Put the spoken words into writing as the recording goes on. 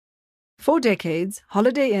For decades,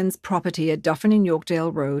 Holiday Inn's property at Dufferin and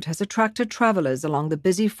Yorkdale Road has attracted travelers along the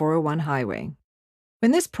busy 401 highway.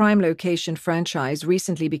 When this prime location franchise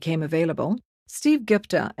recently became available, Steve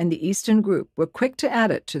Gupta and the Easton Group were quick to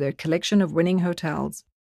add it to their collection of winning hotels.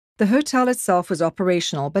 The hotel itself was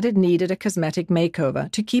operational, but it needed a cosmetic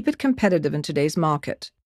makeover to keep it competitive in today's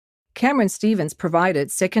market. Cameron Stevens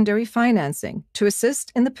provided secondary financing to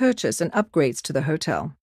assist in the purchase and upgrades to the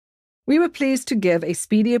hotel. We were pleased to give a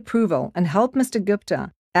speedy approval and help Mr.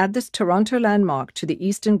 Gupta add this Toronto landmark to the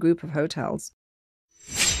Easton Group of hotels.